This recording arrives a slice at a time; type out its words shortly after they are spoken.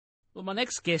Well, my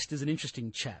next guest is an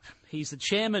interesting chap. He's the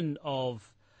chairman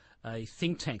of a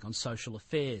think tank on social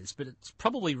affairs, but it's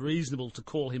probably reasonable to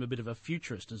call him a bit of a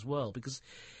futurist as well, because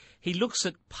he looks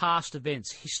at past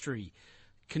events, history,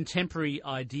 contemporary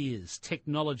ideas,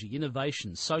 technology,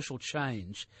 innovation, social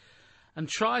change, and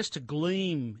tries to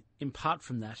glean, in part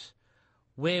from that,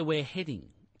 where we're heading,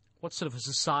 what sort of a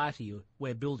society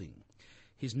we're building.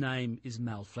 His name is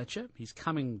Mal Fletcher. He's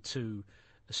coming to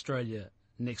Australia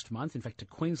next month, in fact to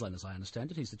Queensland as I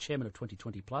understand it. He's the chairman of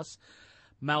 2020 Plus.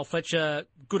 Mal Fletcher,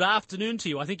 good afternoon to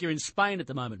you. I think you're in Spain at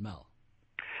the moment, Mal.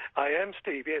 I am,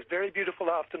 Steve. Yes, very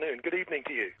beautiful afternoon. Good evening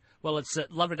to you. Well, it's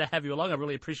lovely to have you along. I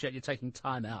really appreciate you taking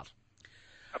time out.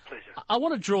 A pleasure. I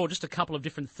want to draw just a couple of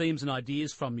different themes and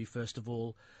ideas from you, first of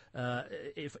all,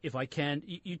 if I can.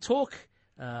 You talk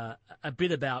a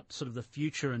bit about sort of the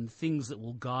future and things that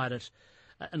will guide it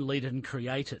and lead it and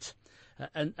create it.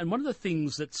 And one of the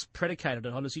things that's predicated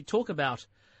on is you talk about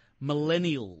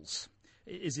millennials,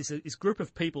 is this group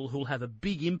of people who will have a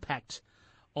big impact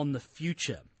on the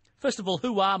future. First of all,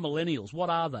 who are millennials?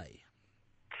 What are they?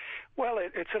 Well,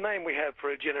 it's a name we have for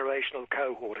a generational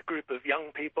cohort, a group of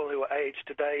young people who are aged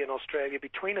today in Australia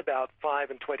between about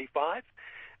 5 and 25.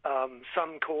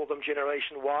 Some call them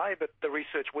Generation Y, but the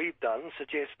research we've done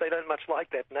suggests they don't much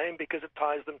like that name because it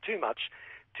ties them too much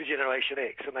to Generation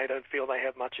X, and they don't feel they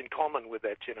have much in common with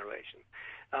that generation.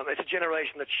 It's a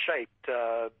generation that's shaped,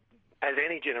 as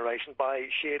any generation, by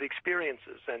shared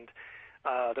experiences, and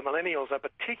the millennials are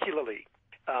particularly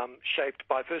shaped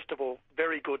by, first of all,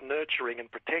 very good nurturing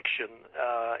and protection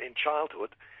in childhood.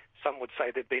 Some would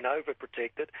say they've been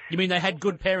overprotected. You mean they had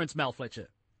good parents, Mal Fletcher?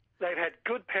 They've had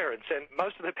good parents, and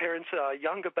most of the parents are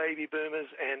younger baby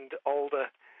boomers and older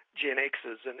Gen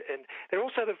Xers, and they're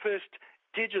also the first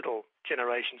digital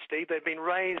generation, Steve. They've been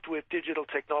raised with digital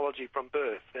technology from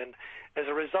birth, and as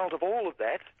a result of all of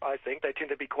that, I think they tend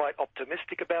to be quite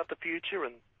optimistic about the future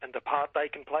and the part they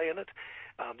can play in it.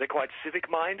 They're quite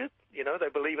civic-minded. You know, they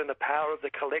believe in the power of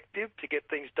the collective to get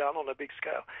things done on a big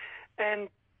scale. And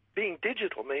being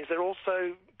digital means they're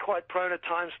also quite prone at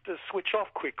times to switch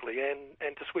off quickly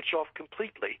and to switch off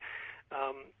completely.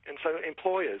 And so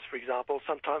employers, for example,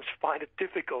 sometimes find it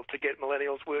difficult to get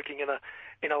millennials working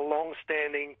in a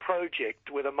long-standing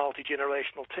project with a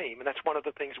multi-generational team. And that's one of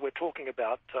the things we're talking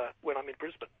about when I'm in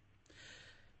Brisbane.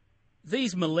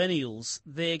 These millennials,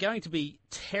 they're going to be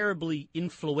terribly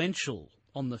influential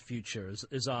on the future,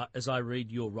 as I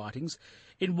read your writings.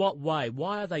 In what way?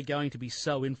 Why are they going to be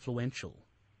so influential?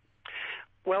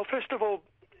 Well, first of all,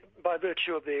 by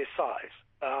virtue of their size.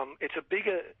 It's a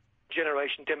bigger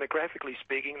generation, demographically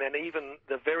speaking, than even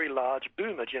the very large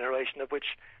boomer generation of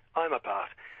which I'm a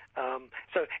part.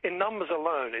 So in numbers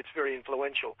alone, it's very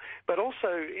influential. But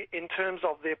also in terms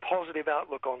of their positive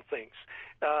outlook on things.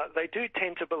 They do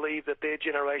tend to believe that their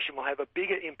generation will have a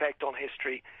bigger impact on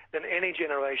history than any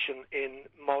generation in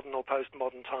modern or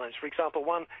postmodern times. For example,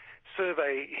 one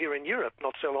survey here in Europe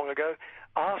not so long ago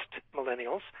asked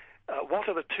millennials, what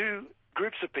are the two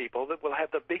groups of people that will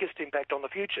have the biggest impact on the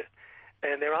future?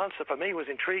 And their answer for me was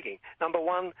intriguing. Number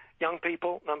one, young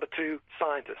people. Number two,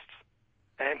 scientists.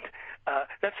 And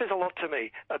that says a lot to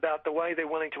me about the way they're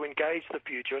willing to engage the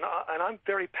future. And I'm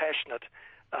very passionate,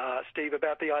 Steve,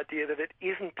 about the idea that it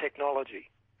isn't technology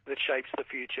that shapes the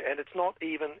future, and it's not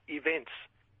even events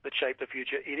that shape the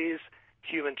future. It is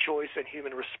human choice and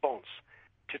human response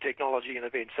to technology and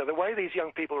events. So the way these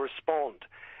young people respond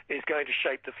is going to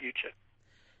shape the future.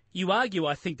 You argue,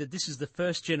 I think, that this is the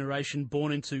first generation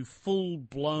born into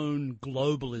full-blown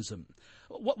globalism.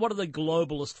 What are the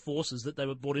globalist forces that they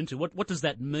were brought into? What does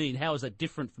that mean? How is that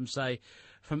different from, say,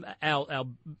 from our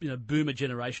boomer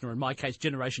generation, or in my case,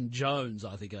 Generation Jones,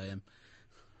 I think I am?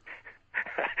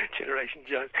 Generation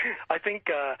Jones. I think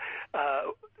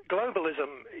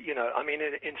globalism,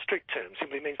 in strict terms,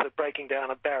 simply means the breaking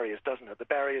down of barriers, doesn't it? The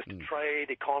barriers to trade,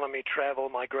 economy, travel,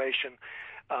 migration.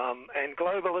 And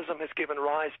globalism has given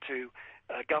rise to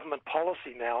government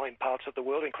policy now in parts of the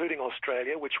world, including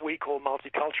Australia, which we call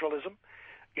multiculturalism.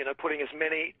 Putting as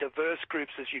many diverse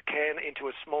groups as you can into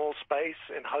a small space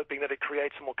and hoping that it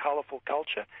creates a more colourful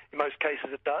culture. In most cases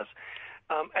it does.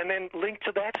 And then linked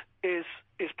to that is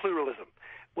pluralism,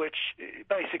 which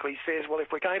basically says, well,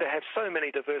 if we're going to have so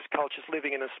many diverse cultures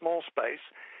living in a small space,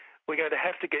 we're going to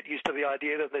have to get used to the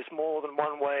idea that there's more than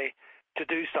one way to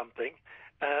do something.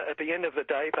 At the end of the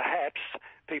day, perhaps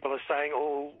people are saying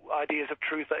all ideas of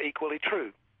truth are equally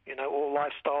true. All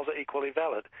lifestyles are equally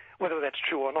valid. Whether that's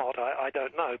true or not, I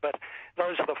don't know. But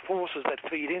those are the forces that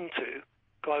feed into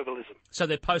globalism. So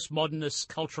they're postmodernists,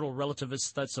 cultural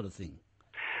relativists, that sort of thing?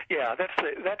 Yeah, that's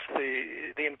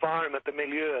the environment, the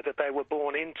milieu that they were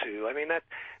born into. I mean, that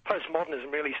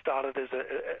postmodernism really started as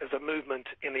a movement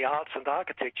in the arts and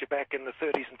architecture back in the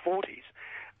 30s and 40s,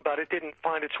 but it didn't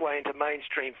find its way into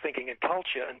mainstream thinking and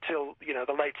culture until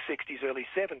the late 60s, early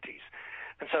 70s.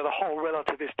 And so the whole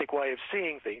relativistic way of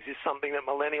seeing things is something that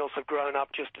millennials have grown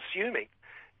up just assuming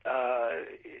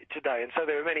today. And so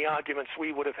there are many arguments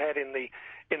we would have had in the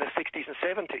 60s and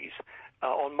 70s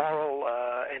on moral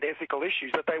and ethical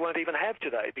issues that they won't even have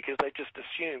today because they just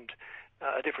assumed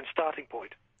a different starting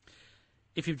point.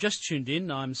 If you've just tuned in,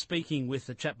 I'm speaking with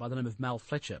a chap by the name of Mal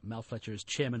Fletcher. Mal Fletcher is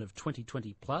chairman of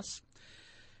 2020 Plus.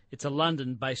 It's a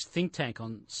London-based think tank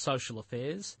on social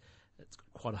affairs. It's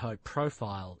got quite a high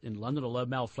profile in London, although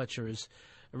Mal Fletcher is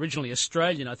originally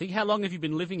Australian, I think. How long have you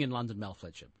been living in London, Mal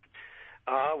Fletcher?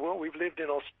 Well, we've lived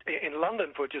in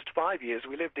London for just 5 years.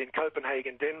 We lived in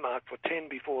Copenhagen, Denmark for 10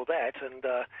 before that, and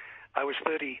I was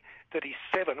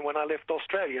 37 when I left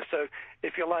Australia. So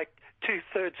if you like,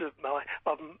 2/3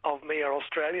 of me are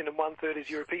Australian and 1/3 is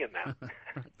European now.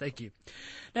 Thank you.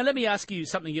 Now let me ask you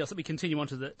something else. Let me continue on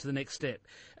to the next step.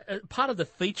 Part of the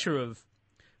feature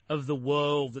of the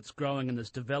world that's growing and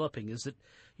that's developing is that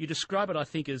you describe it, I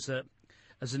think, as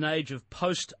an age of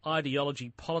post-ideology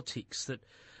politics that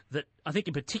I think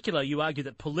in particular you argue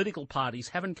that political parties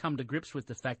haven't come to grips with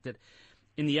the fact that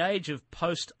in the age of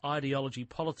post-ideology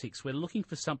politics we're looking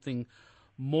for something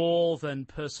more than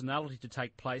personality to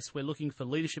take place. We're looking for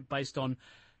leadership based on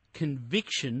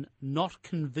conviction, not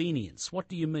convenience. What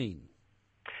do you mean?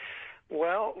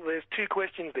 Well, there's two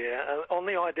questions there. On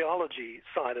the ideology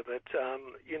side of it,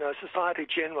 society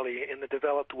generally in the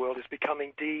developed world is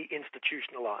becoming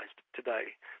de-institutionalized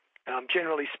today.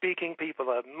 Generally speaking, people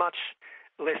are much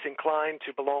less inclined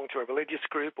to belong to a religious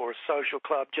group or a social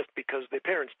club just because their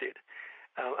parents did.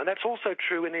 And that's also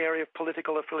true in the area of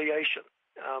political affiliation.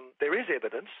 There is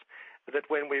evidence that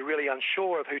when we're really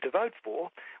unsure of who to vote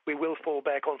for, we will fall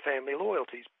back on family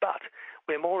loyalties. But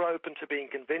we're more open to being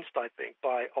convinced, I think,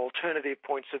 by alternative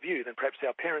points of view than perhaps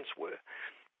our parents were.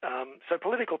 So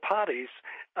political parties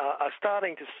are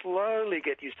starting to slowly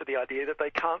get used to the idea that they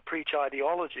can't preach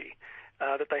ideology,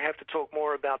 that they have to talk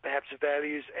more about perhaps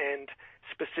values and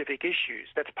specific issues.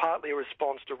 That's partly a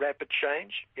response to rapid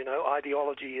change.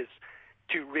 Ideology is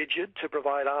too rigid to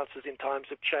provide answers in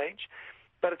times of change.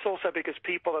 But it's also because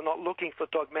people are not looking for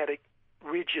dogmatic,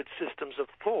 rigid systems of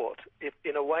thought.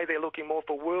 In a way, they're looking more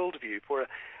for worldview, for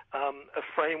a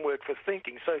framework for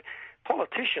thinking. So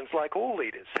politicians, like all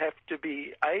leaders, have to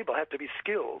be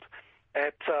skilled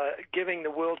at giving the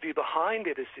worldview behind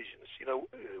their decisions.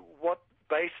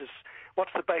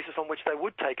 What's the basis on which they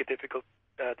would take a difficult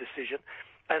decision,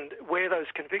 and where those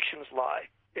convictions lie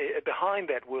behind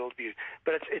that worldview.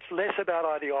 But it's less about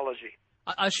ideology.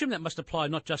 I assume that must apply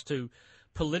not just to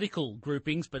political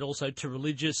groupings, but also to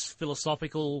religious,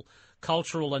 philosophical,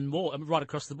 cultural, and more, right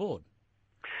across the board.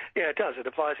 Yeah, it does. It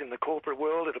applies in the corporate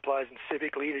world. It applies in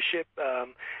civic leadership.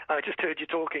 I just heard you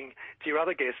talking to your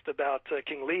other guest about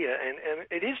King Lear, and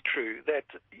it is true that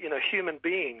human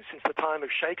beings since the time of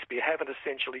Shakespeare haven't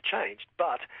essentially changed,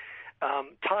 but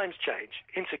times change.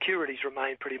 Insecurities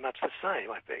remain pretty much the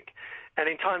same, I think. And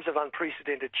in times of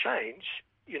unprecedented change,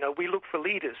 we look for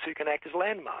leaders who can act as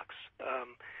landmarks.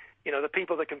 The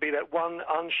people that can be that one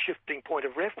unshifting point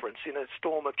of reference in a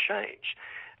storm of change.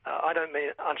 I don't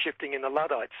mean unshifting in the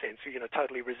Luddite sense,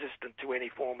 totally resistant to any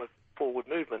form of forward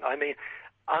movement. I mean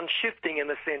unshifting in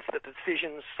the sense that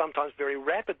decisions, sometimes very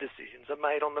rapid decisions, are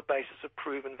made on the basis of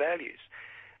proven values.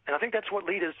 And I think that's what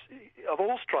leaders of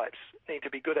all stripes need to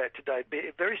be good at today,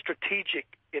 be very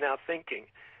strategic in our thinking,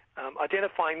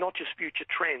 identifying not just future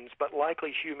trends, but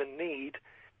likely human need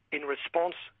in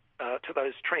response to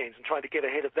those trends and trying to get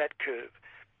ahead of that curve.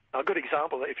 A good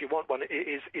example, if you want one,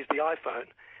 is the iPhone.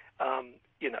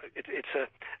 It's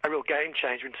a real game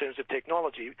changer in terms of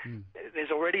technology. There's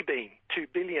already been 2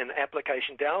 billion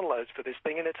application downloads for this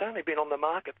thing, and it's only been on the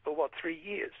market for, 3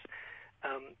 years?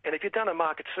 And if you'd done a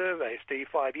market survey, Steve,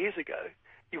 5 years ago,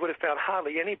 you would have found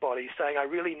hardly anybody saying, I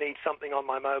really need something on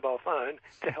my mobile phone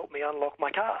to help me unlock my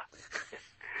car.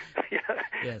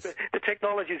 Yes. The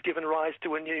technology has given rise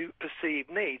to a new perceived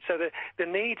need. So the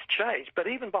needs change. But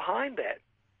even behind that,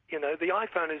 the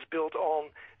iPhone is built on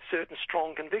certain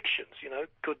strong convictions,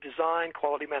 good design,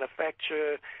 quality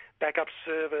manufacture, backup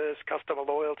service, customer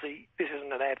loyalty. This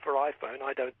isn't an ad for iPhone.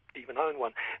 I don't even own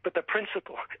one. But the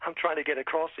principle I'm trying to get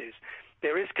across is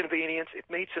there is convenience, it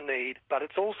meets a need, but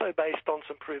it's also based on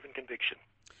some proven conviction.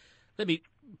 Let me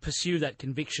pursue that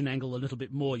conviction angle a little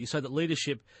bit more. You say that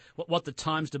leadership, what the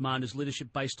times demand is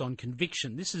leadership based on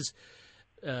conviction. This is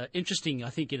interesting, I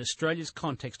think, in Australia's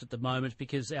context at the moment,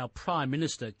 because our Prime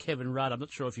Minister, Kevin Rudd, I'm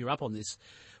not sure if you're up on this,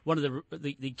 one of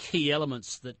the key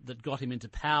elements that got him into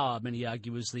power, many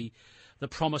argue, was the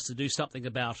promise to do something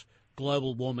about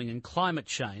global warming and climate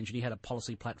change, and he had a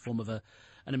policy platform of an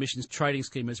emissions trading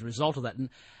scheme as a result of that.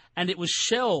 And it was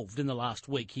shelved in the last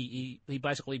week. He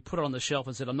basically put it on the shelf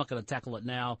and said, I'm not going to tackle it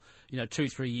now,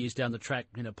 2-3 years down the track,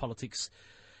 politics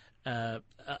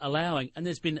allowing. And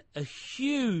there's been a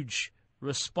huge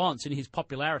response in his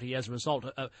popularity as a result,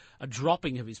 a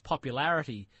dropping of his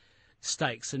popularity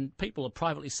stakes. And people are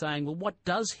privately saying, well, what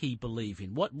does he believe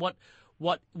in?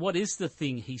 What is the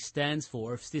thing he stands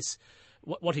for? If this,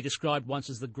 what he described once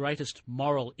as the greatest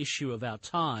moral issue of our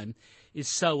time, is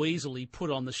so easily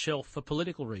put on the shelf for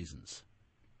political reasons.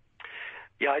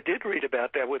 Yeah, I did read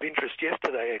about that with interest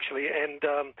yesterday, actually, and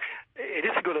it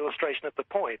is a good illustration of the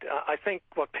point. I think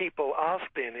what people ask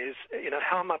then is,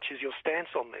 how much is your stance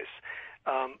on this?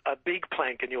 A big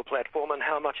plank in your platform, and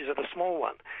how much is it a small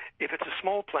one? If it's a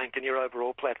small plank in your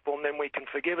overall platform, then we can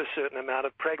forgive a certain amount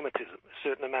of pragmatism, a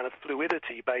certain amount of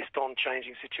fluidity based on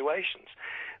changing situations.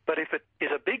 But if it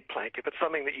is a big plank, if it's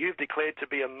something that you've declared to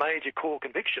be a major core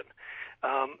conviction,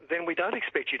 then we don't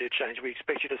expect you to change. We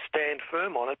expect you to stand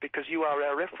firm on it because you are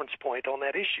our reference point on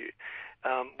that issue.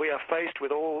 We are faced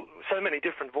with so many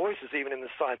different voices, even in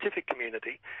the scientific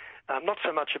community, not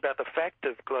so much about the fact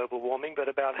of global warming, but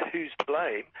about who's to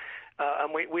blame, and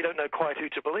we don't know quite who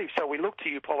to believe. So we look to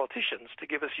you politicians to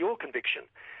give us your conviction.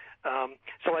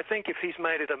 So I think if he's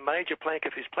made it a major plank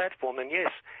of his platform, then yes,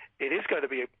 it is going to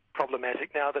be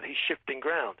problematic now that he's shifting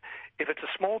ground. If it's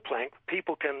a small plank,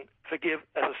 people can forgive,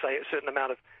 as I say, a certain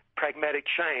amount of pragmatic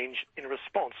change in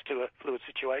response to a fluid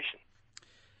situation.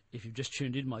 If you've just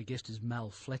tuned in, my guest is Mal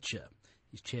Fletcher.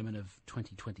 He's chairman of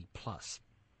 2020 Plus.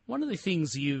 One of the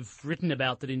things you've written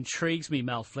about that intrigues me,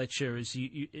 Mal Fletcher,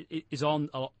 is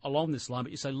along this line,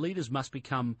 but you say leaders must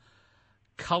become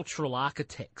cultural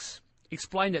architects.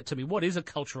 Explain that to me. What is a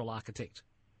cultural architect?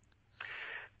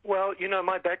 Well,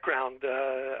 my background,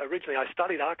 originally I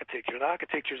studied architecture, and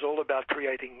architecture is all about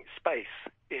creating space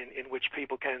in which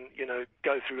people can,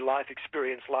 go through life,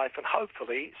 experience life, and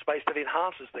hopefully space that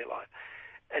enhances their life.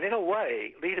 And in a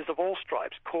way, leaders of all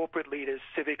stripes, corporate leaders,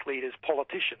 civic leaders,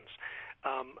 politicians,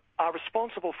 are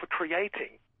responsible for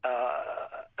creating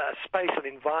a space, an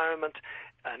environment,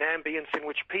 an ambience in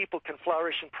which people can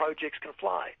flourish and projects can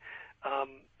fly.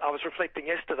 I was reflecting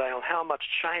yesterday on how much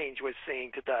change we're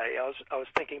seeing today. I was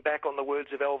thinking back on the words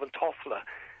of Alvin Toffler,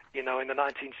 in the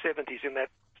 1970s in that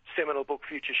seminal book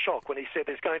Future Shock, when he said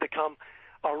there's going to come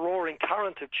a roaring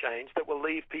current of change that will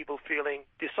leave people feeling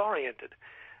disoriented.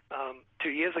 2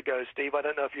 years ago, Steve, I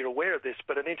don't know if you're aware of this,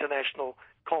 but an international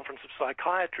conference of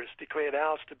psychiatrists declared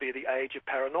ours to be the age of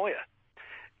paranoia.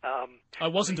 I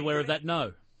wasn't aware of that,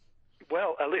 no.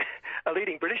 Well, a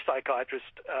leading British psychiatrist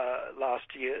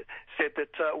last year said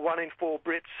that 1 in 4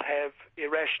 Brits have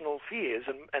irrational fears,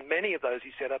 and many of those,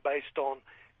 he said, are based on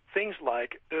things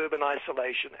like urban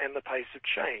isolation and the pace of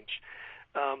change.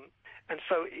 And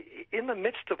so in the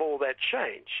midst of all that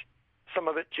change, some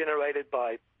of it generated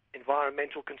by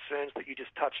environmental concerns that you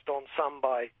just touched on, some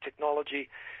by technology,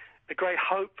 the great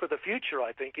hope for the future,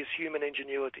 I think, is human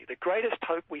ingenuity. The greatest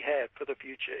hope we have for the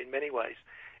future, in many ways,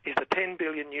 is the 10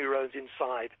 billion neurons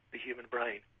inside the human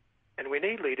brain. And we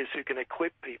need leaders who can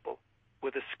equip people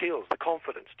with the skills, the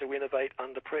confidence to innovate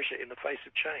under pressure in the face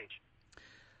of change.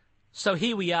 So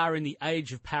here we are in the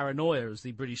age of paranoia, as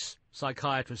the British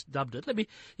psychiatrist dubbed it.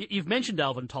 You've mentioned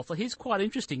Alvin Toffler. He's quite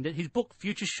interesting. That his book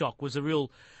Future Shock was a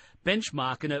real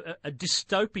benchmark and a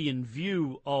dystopian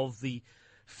view of the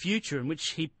future, in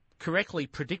which he correctly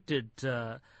predicted,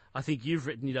 I think you've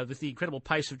written, with the incredible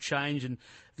pace of change and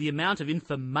the amount of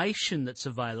information that's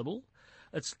available,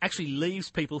 it actually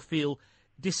leaves people feel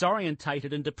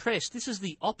disorientated and depressed. This is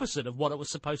the opposite of what it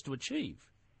was supposed to achieve.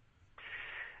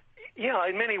 Yeah,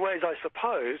 in many ways, I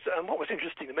suppose. And what was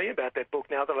interesting to me about that book,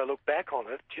 now that I look back on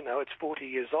it, it's 40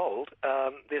 years old,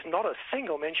 there's not a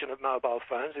single mention of mobile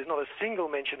phones, there's not a single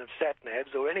mention of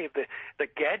sat-navs or any of the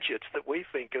gadgets that we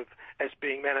think of as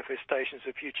being manifestations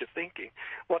of future thinking.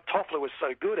 What Toffler was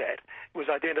so good at was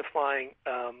identifying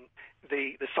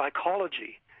the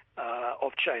psychology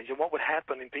of change and what would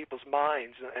happen in people's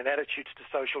minds and attitudes to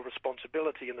social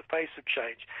responsibility in the face of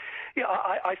change. Yeah,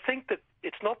 I think that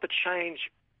it's not the change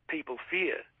people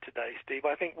fear today, Steve.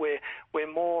 I think we're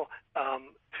more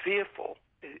fearful.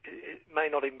 It may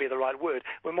not even be the right word.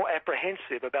 We're more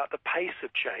apprehensive about the pace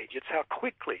of change. It's how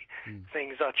quickly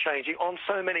things are changing on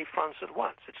so many fronts at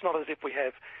once. It's not as if we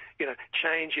have,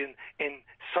 change in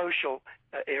social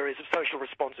areas of social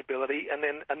responsibility, and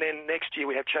then next year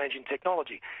we have change in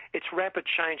technology. It's rapid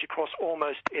change across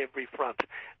almost every front,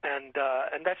 and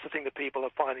that's the thing that people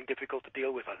are finding difficult to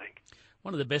deal with, I think.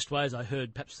 One of the best ways I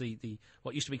heard perhaps the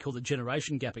what used to be called the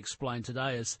generation gap explained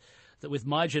today is that with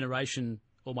my generation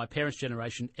or my parents'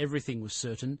 generation, everything was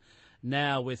certain.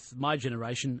 Now with my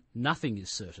generation, nothing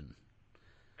is certain.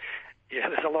 Yeah,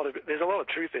 there's a lot of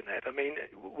truth in that. I mean,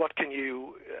 what can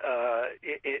you,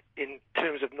 in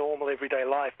terms of normal everyday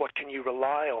life, what can you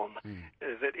rely on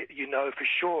that you know for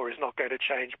sure is not going to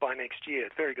change by next year?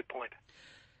 Very good point.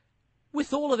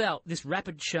 With all of this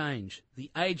rapid change,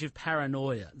 the age of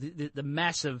paranoia, the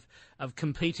mass of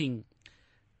competing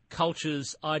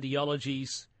cultures,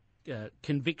 ideologies,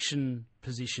 conviction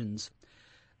positions,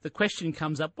 the question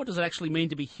comes up, what does it actually mean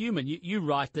to be human? You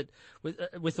write that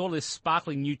with all this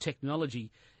sparkling new technology,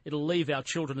 it'll leave our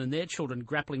children and their children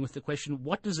grappling with the question,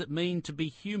 what does it mean to be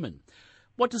human?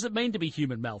 What does it mean to be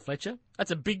human, Mal Fletcher?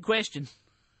 That's a big question.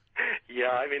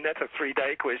 Yeah, I mean, that's a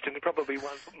 3-day question, probably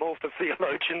one more for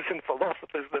theologians and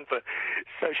philosophers than for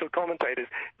social commentators.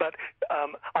 But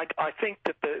I think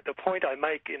that the point I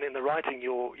make in the writing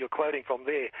you're quoting from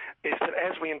there is that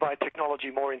as we invite technology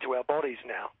more into our bodies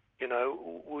now, you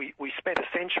know, we spent a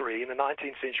century in the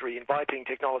 19th century inviting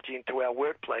technology into our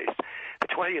workplace. The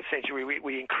 20th century,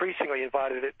 we increasingly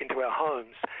invited it into our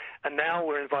homes, and now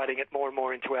we're inviting it more and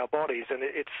more into our bodies. And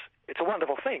it's a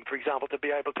wonderful thing, for example, to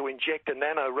be able to inject a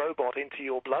nano robot into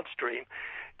your bloodstream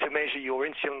to measure your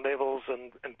insulin levels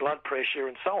and blood pressure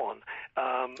and so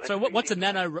on. So what's a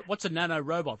nano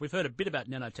robot? We've heard a bit about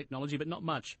nanotechnology, but not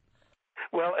much.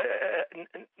 Well,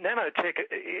 nanotech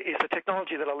is the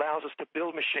technology that allows us to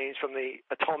build machines from the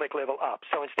atomic level up.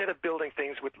 So instead of building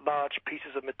things with large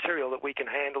pieces of material that we can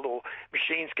handle or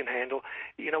machines can handle,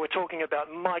 you know, we're talking about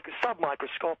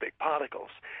submicroscopic particles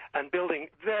and building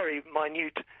very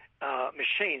minute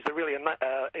machines that really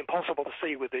are impossible to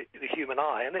see with the human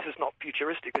eye. And this is not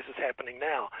futuristic. This is happening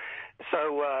now.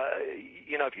 So,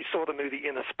 you know, if you saw the movie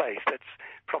Inner Space, that's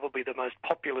probably the most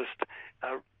populist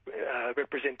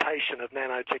representation of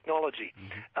nanotechnology.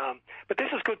 Mm-hmm. But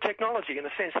this is good technology in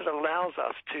the sense that it allows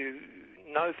us to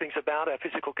know things about our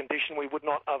physical condition we would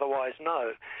not otherwise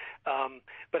know.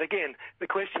 But again, the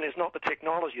question is not the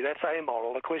technology. That's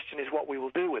amoral. The question is what we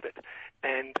will do with it.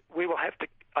 And we will have to,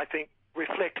 I think,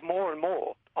 reflect more and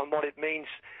more on what it means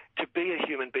to be a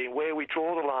human being, where we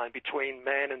draw the line between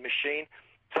man and machine.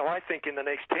 So I think in the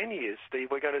next 10 years, Steve,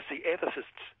 we're going to see ethicists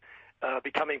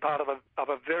becoming part of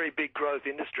a very big growth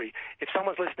industry. If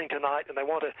someone's listening tonight and they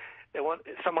want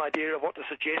some idea of what to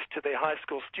suggest to their high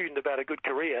school student about a good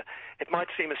career, it might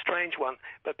seem a strange one,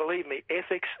 but believe me,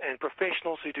 ethics and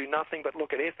professionals who do nothing but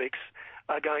look at ethics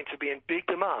are going to be in big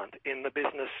demand in the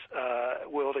business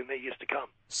world in the years to come.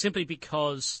 Simply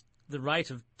because the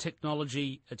rate of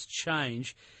technology, its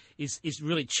change, is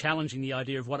really challenging the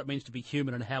idea of what it means to be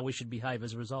human and how we should behave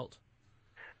as a result.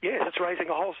 Yes, it's raising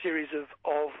a whole series of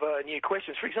new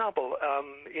questions. For example,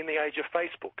 in the age of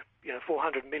Facebook,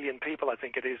 400 million people, I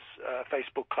think it is,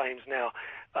 Facebook claims now,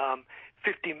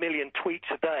 50 million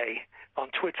tweets a day on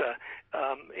Twitter.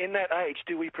 In that age,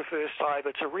 do we prefer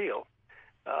cyber to real?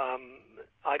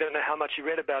 I don't know how much you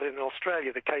read about it in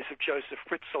Australia, the case of Joseph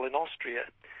Fritzl in Austria,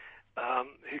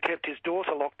 who kept his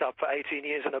daughter locked up for 18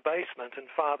 years in a basement and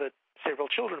fathered several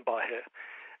children by her.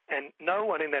 And no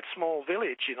one in that small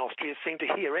village in Austria seemed to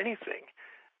hear anything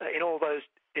in all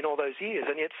those years.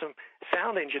 And yet some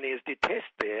sound engineers did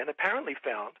tests there and apparently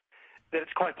found that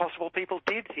it's quite possible people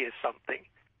did hear something.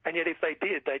 And yet if they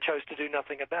did, they chose to do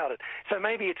nothing about it. So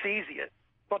maybe it's easier,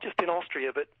 not just in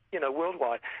Austria, but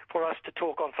worldwide, for us to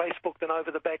talk on Facebook than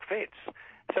over the back fence.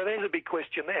 So there's a big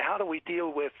question there. How do we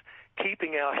deal with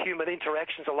keeping our human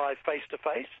interactions alive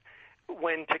face-to-face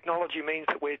when technology means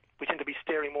that we tend to be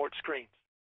staring more at screens?